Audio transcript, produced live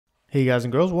Hey guys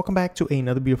and girls, welcome back to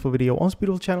another beautiful video on this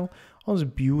beautiful channel on this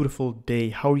beautiful day.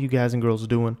 How are you guys and girls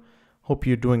doing? Hope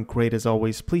you're doing great as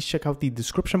always. Please check out the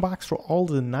description box for all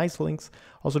the nice links.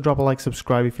 Also drop a like,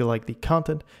 subscribe if you like the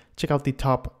content. Check out the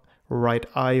top right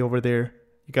eye over there.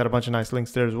 You got a bunch of nice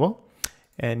links there as well.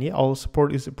 And yeah, all the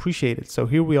support is appreciated. So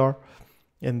here we are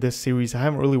in this series. I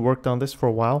haven't really worked on this for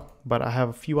a while, but I have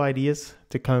a few ideas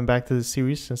to coming back to this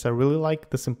series since I really like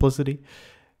the simplicity.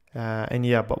 And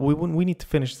yeah, but we need to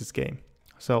finish this game.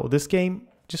 So this game,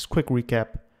 just quick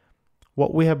recap.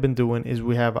 What we have been doing is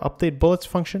we have update bullets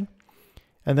function,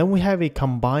 and then we have a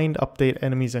combined update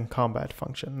enemies and combat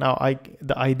function. Now,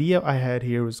 the idea I had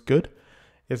here was good.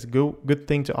 It's a good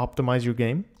thing to optimize your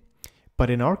game. But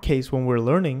in our case, when we're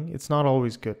learning, it's not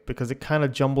always good because it kind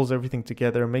of jumbles everything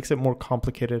together and makes it more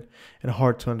complicated and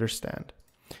hard to understand.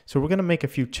 So we're going to make a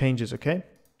few changes, okay?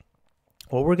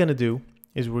 What we're going to do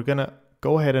is we're going to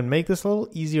go ahead and make this a little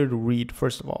easier to read,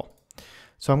 first of all.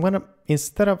 So I'm going to,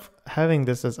 instead of having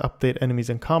this as update enemies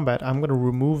and combat, I'm going to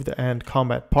remove the and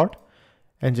combat part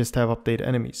and just have update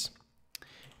enemies.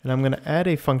 And I'm going to add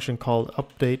a function called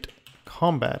update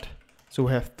combat. So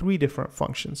we have three different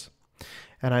functions.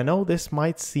 And I know this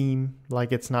might seem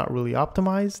like it's not really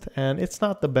optimized, and it's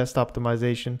not the best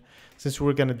optimization since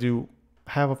we're going to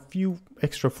have a few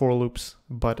extra for loops,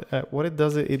 but what it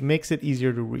does, it makes it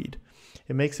easier to read.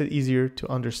 It makes it easier to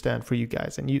understand for you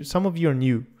guys. And some of you are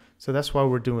new, so that's why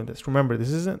we're doing this. Remember,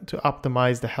 this isn't to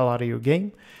optimize the hell out of your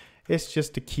game. It's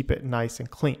just to keep it nice and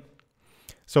clean.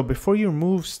 So before you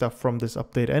remove stuff from this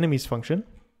update enemies function,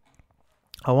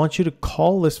 I want you to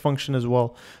call this function as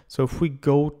well. So if we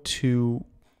go to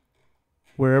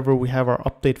wherever we have our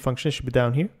update function, it should be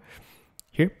down here.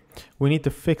 Here, we need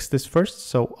to fix this first.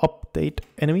 So update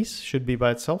enemies should be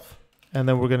by itself. And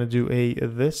then we're going to do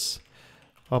this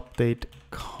update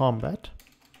combat.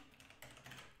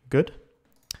 Good.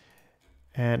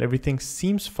 And everything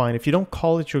seems fine. If you don't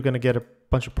call it, you're going to get a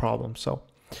bunch of problems. So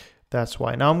that's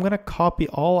why. Now I'm going to copy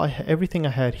everything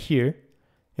I had here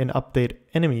in update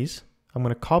enemies. I'm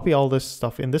going to copy all this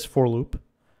stuff in this for loop,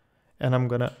 and I'm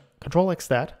going to Control X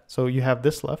that. So you have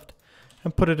this left,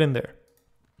 and put it in there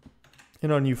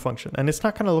in our new function. And it's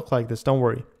not going to look like this. Don't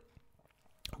worry.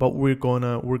 But we're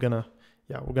gonna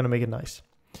make it nice.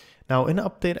 Now in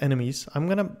update enemies, I'm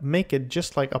going to make it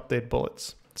just like update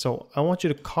bullets. So I want you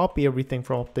to copy everything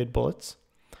from update bullets,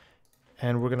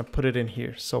 and we're going to put it in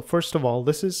here. So first of all,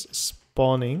 this is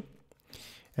spawning,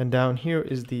 and down here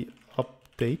is the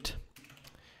update.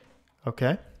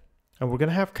 Okay. And we're going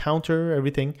to have counter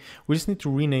everything. We just need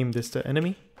to rename this to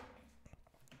enemy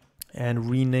and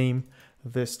rename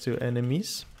this to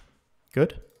enemies.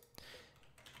 Good.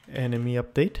 Enemy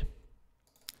update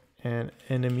and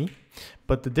enemy.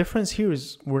 But the difference here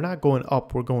is we're not going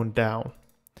up, we're going down.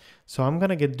 So I'm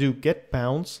going to do get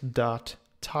bounds dot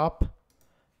top,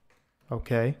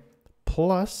 okay,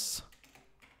 plus,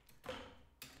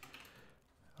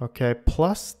 okay,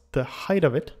 plus the height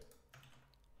of it.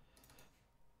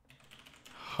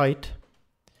 Height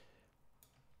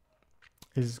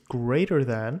is greater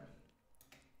than,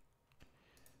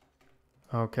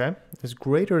 okay, is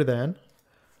greater than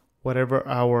whatever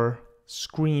our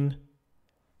screen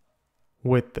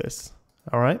width is.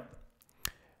 All right.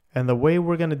 And the way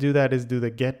we're going to do that is do the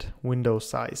get window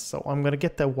size. So I'm going to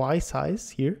get the Y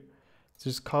size here.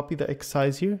 Just copy the X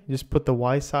size here. Just put the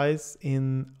Y size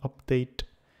in update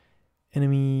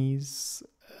enemies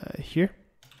here.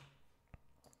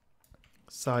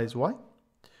 Size Y.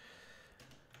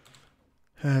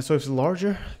 So it's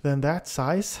larger than that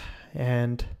size.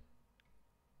 And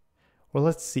well,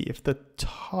 let's see if the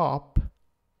top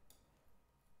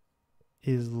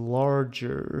is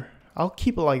larger. I'll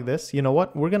keep it like this. You know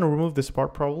what? We're going to remove this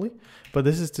part probably, but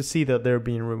this is to see that they're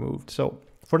being removed. So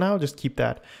for now, just keep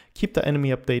that. Keep the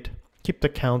enemy update, keep the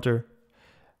counter,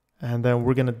 and then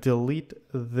we're going to delete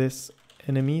this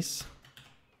enemies,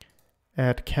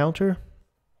 add counter.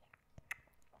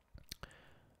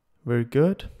 Very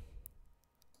good.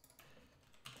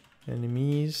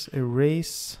 Enemies,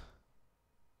 erase.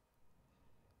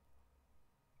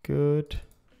 Good.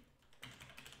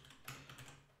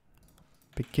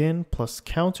 Begin plus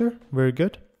counter. Very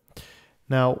good.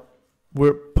 Now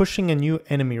we're pushing a new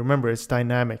enemy. Remember, it's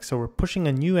dynamic. So we're pushing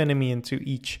a new enemy into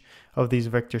each of these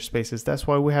vector spaces. That's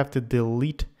why we have to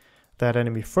delete that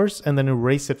enemy first and then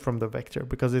erase it from the vector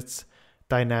because it's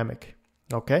dynamic.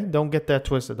 Okay, don't get that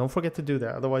twisted. Don't forget to do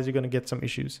that. Otherwise, you're going to get some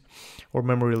issues or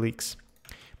memory leaks.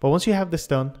 But once you have this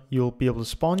done, you'll be able to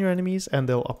spawn your enemies and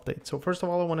they'll update. So first of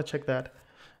all, I want to check that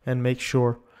and make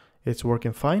sure it's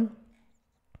working fine.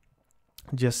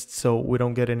 Just so we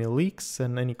don't get any leaks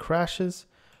and any crashes.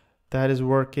 That is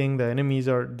working. The enemies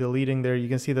are deleting there. You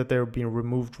can see that they're being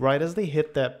removed right as they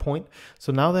hit that point.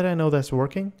 So now that I know that's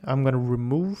working, I'm going to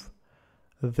remove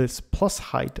this plus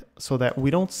height so that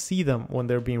we don't see them when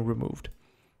they're being removed.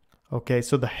 Okay,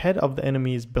 so the head of the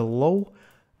enemy is below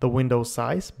the window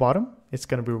size, bottom. It's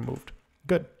going to be removed.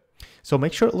 Good. So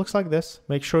make sure it looks like this.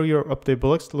 Make sure your update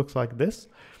bullets looks like this.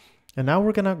 And now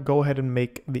we're going to go ahead and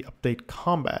make the update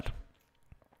combat.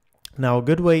 Now, a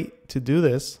good way to do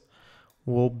this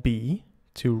will be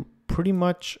to pretty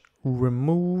much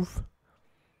remove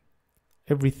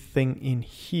everything in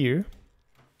here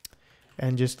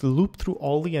and just loop through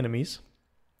all the enemies.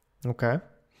 Okay.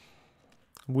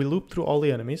 We loop through all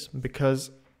the enemies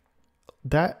because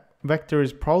that vector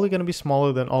is probably going to be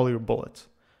smaller than all your bullets.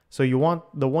 So you want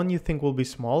the one you think will be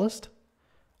smallest,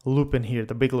 loop in here,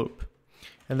 the big loop.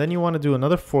 And then you want to do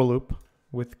another for loop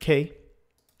with K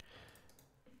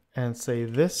and say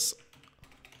this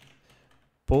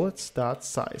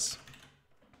bullets.size.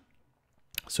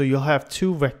 So you'll have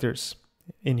two vectors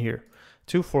in here,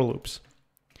 two for loops.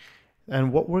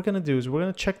 And what we're going to do is we're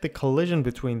going to check the collision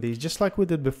between these just like we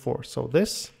did before. So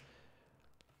this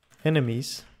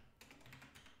enemies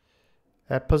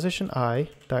at position I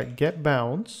dot get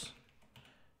bounds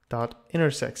dot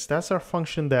intersects. That's our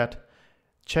function that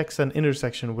checks an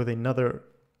intersection with another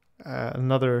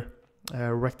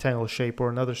rectangle shape or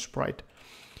another sprite.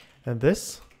 And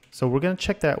this, so we're going to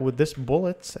check that with this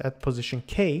bullets at position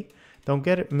K. Don't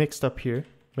get it mixed up here.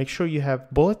 Make sure you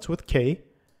have bullets with K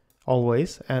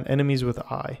always and enemies with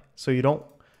I. So you don't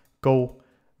go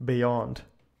beyond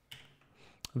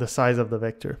the size of the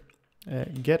vector.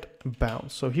 Get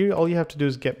bounds. So here all you have to do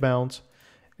is get bounds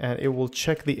and it will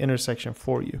check the intersection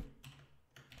for you.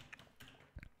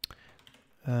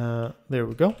 There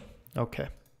we go. Okay.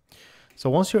 So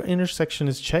once your intersection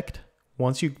is checked,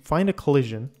 once you find a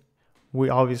collision, we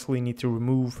obviously need to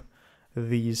remove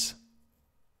both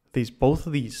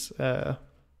of these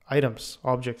items,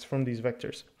 objects from these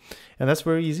vectors. And that's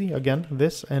very easy. Again,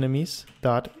 this enemies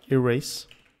dot erase.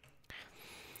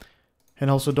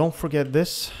 And also don't forget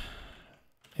this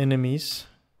enemies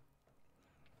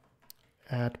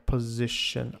at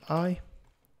position I,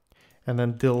 and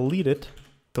then delete it.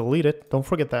 Don't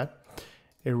forget that.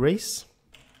 Erase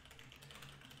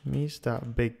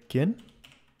enemies.begin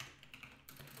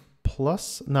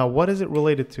plus. Now, what is it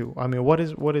related to? I mean, what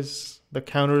is the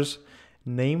counter's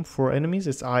name for enemies?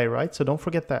 It's I, right? So don't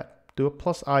forget that. Do a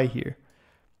plus I here.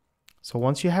 So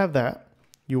once you have that,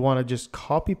 you want to just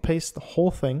copy paste the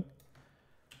whole thing.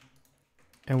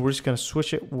 And we're just going to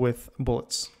switch it with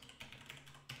bullets.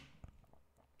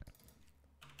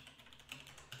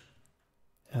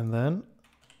 And then,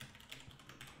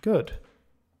 good.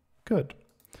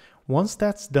 Once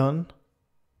that's done,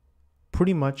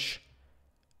 pretty much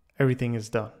everything is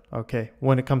done, okay,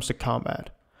 when it comes to combat.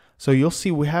 So you'll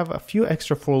see we have a few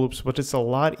extra for loops, but it's a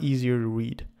lot easier to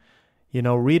read. You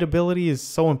know, readability is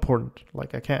so important.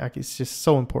 Like it's just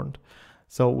so important.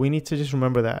 So we need to just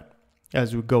remember that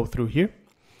as we go through here.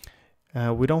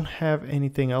 We don't have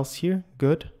anything else here.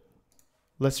 Good.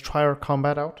 Let's try our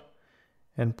combat out.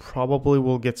 And probably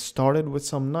we'll get started with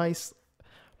some nice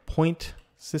point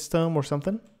system or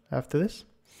something after this.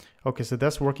 Okay, so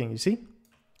that's working, you see?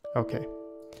 Okay.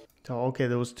 So, okay,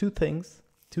 there was two things.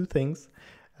 You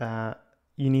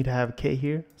need to have K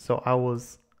here. So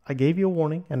I gave you a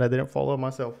warning and I didn't follow it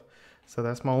myself. So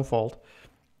that's my own fault.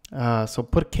 So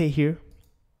put a K here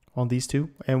on these two.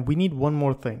 And we need one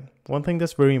more thing. One thing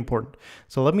that's very important.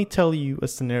 So let me tell you a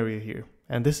scenario here.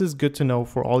 And this is good to know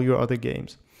for all your other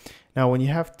games. Now, when you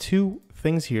have two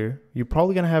things here, you're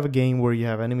probably going to have a game where you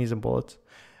have enemies and bullets.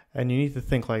 And you need to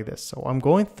think like this. So I'm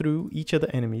going through each of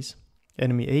the enemies.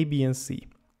 Enemy A, B, and C.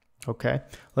 Okay.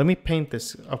 Let me paint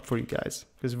this up for you guys.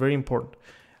 It's very important.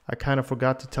 I kind of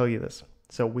forgot to tell you this.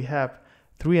 So we have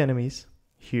three enemies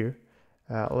here.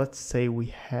 Let's say we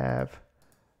have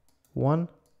 1,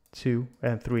 2,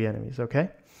 and 3 enemies. Okay.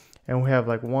 And we have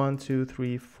like 1, 2,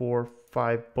 3, 4,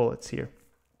 5 bullets here.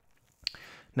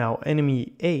 Now,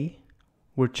 enemy A,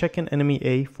 we're checking enemy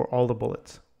A for all the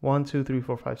bullets. 1, 2, 3,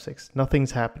 4, 5, 6.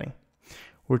 Nothing's happening.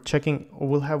 We're checking,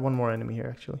 we'll have one more enemy here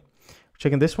actually. We're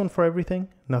checking this one for everything.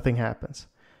 Nothing happens.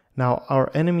 Now,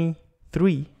 our enemy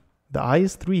 3, the I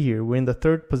is 3 here. We're in the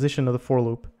third position of the for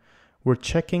loop. We're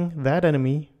checking that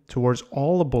enemy towards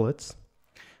all the bullets.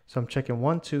 So I'm checking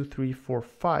 1, 2, 3, 4,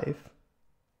 5.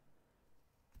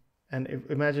 And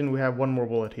imagine we have one more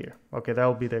bullet here. Okay, that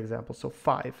will be the example. So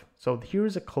 5. So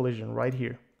here's a collision right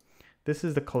here. This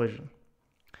is the collision.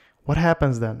 What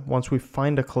happens then once we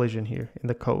find a collision here in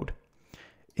the code?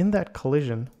 In that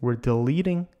collision, we're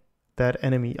deleting that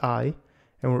enemy I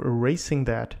and we're erasing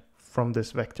that from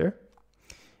this vector.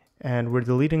 and we're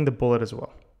deleting the bullet as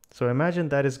well. So imagine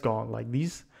that is gone. Like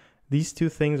these two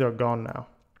things are gone now.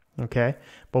 Okay,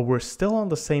 but we're still on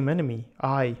the same enemy,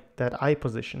 that I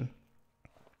position.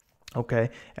 Okay,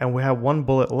 and we have one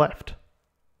bullet left.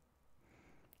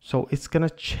 So it's gonna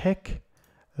check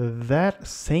that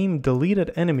same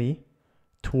deleted enemy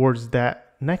towards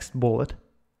that next bullet,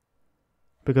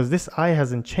 because this I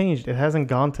hasn't changed. It hasn't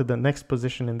gone to the next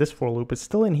position in this for loop. It's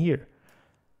still in here.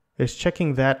 It's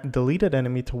checking that deleted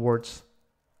enemy towards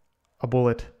a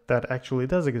bullet that actually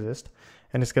does exist,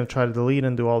 and it's going to try to delete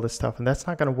and do all this stuff, and that's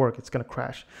not going to work. It's going to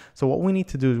crash. So what we need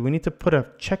to do is we need to put a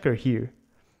checker here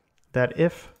that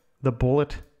if the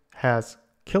bullet has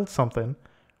killed something,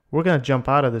 we're going to jump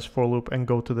out of this for loop and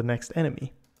go to the next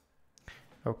enemy.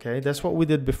 Okay, that's what we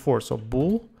did before. So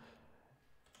bool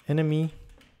enemy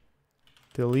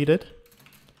deleted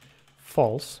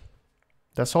false.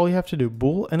 That's all you have to do.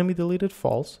 Bool enemy deleted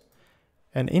false.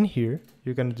 And in here,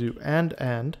 you're going to do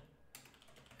and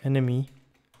enemy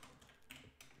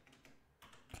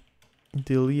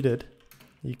deleted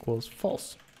equals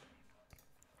false.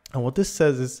 And what this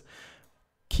says is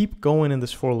keep going in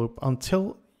this for loop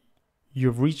until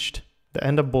you've reached the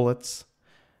end of bullets,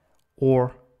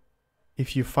 or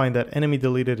if you find that enemy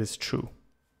deleted is true.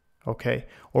 Okay,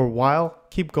 or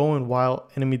keep going while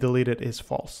enemy deleted is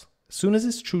false. As soon as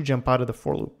it's true, jump out of the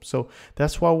for loop. So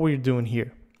that's what we're doing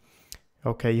here.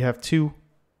 Okay, you have two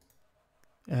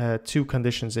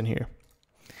conditions in here.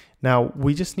 Now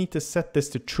we just need to set this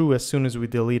to true as soon as we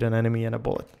delete an enemy and a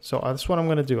bullet. So that's what I'm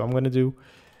going to do. I'm going to do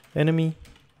enemy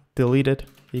deleted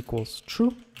equals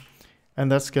true,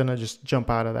 and that's going to just jump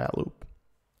out of that loop.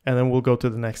 And then we'll go to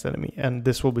the next enemy, and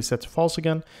this will be set to false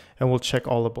again, and we'll check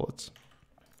all the bullets.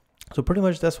 So pretty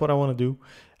much that's what I want to do.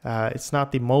 It's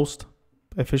not the most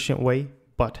efficient way,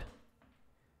 but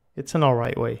it's an all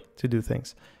right way to do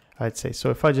things, I'd say. So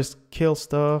if I just kill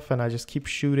stuff and I just keep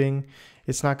shooting,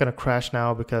 it's not going to crash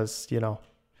now because, you know,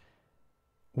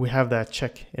 we have that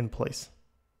check in place.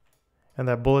 And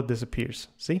that bullet disappears.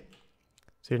 See?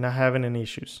 So you're not having any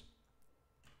issues.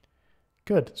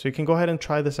 Good. So you can go ahead and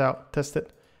try this out, test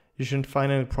it. You shouldn't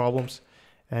find any problems,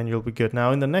 and you'll be good.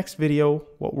 Now in the next video,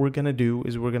 what we're going to do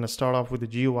is we're going to start off with the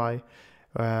GUI,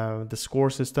 the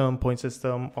score system, point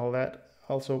system, all that.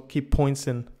 Also keep points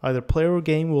in either player or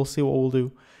game. We'll see what we'll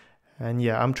do. And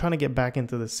yeah, I'm trying to get back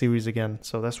into the series again,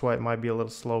 so that's why it might be a little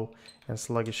slow and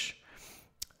sluggish.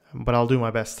 But I'll do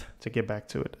my best to get back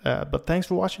to it. But thanks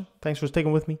for watching. Thanks for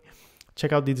sticking with me.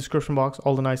 Check out the description box,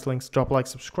 all the nice links. Drop a like,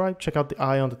 subscribe. Check out the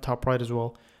eye on the top right as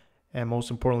well. And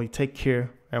most importantly, take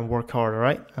care and work hard, all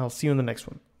right? I'll see you in the next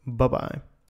one. Bye-bye.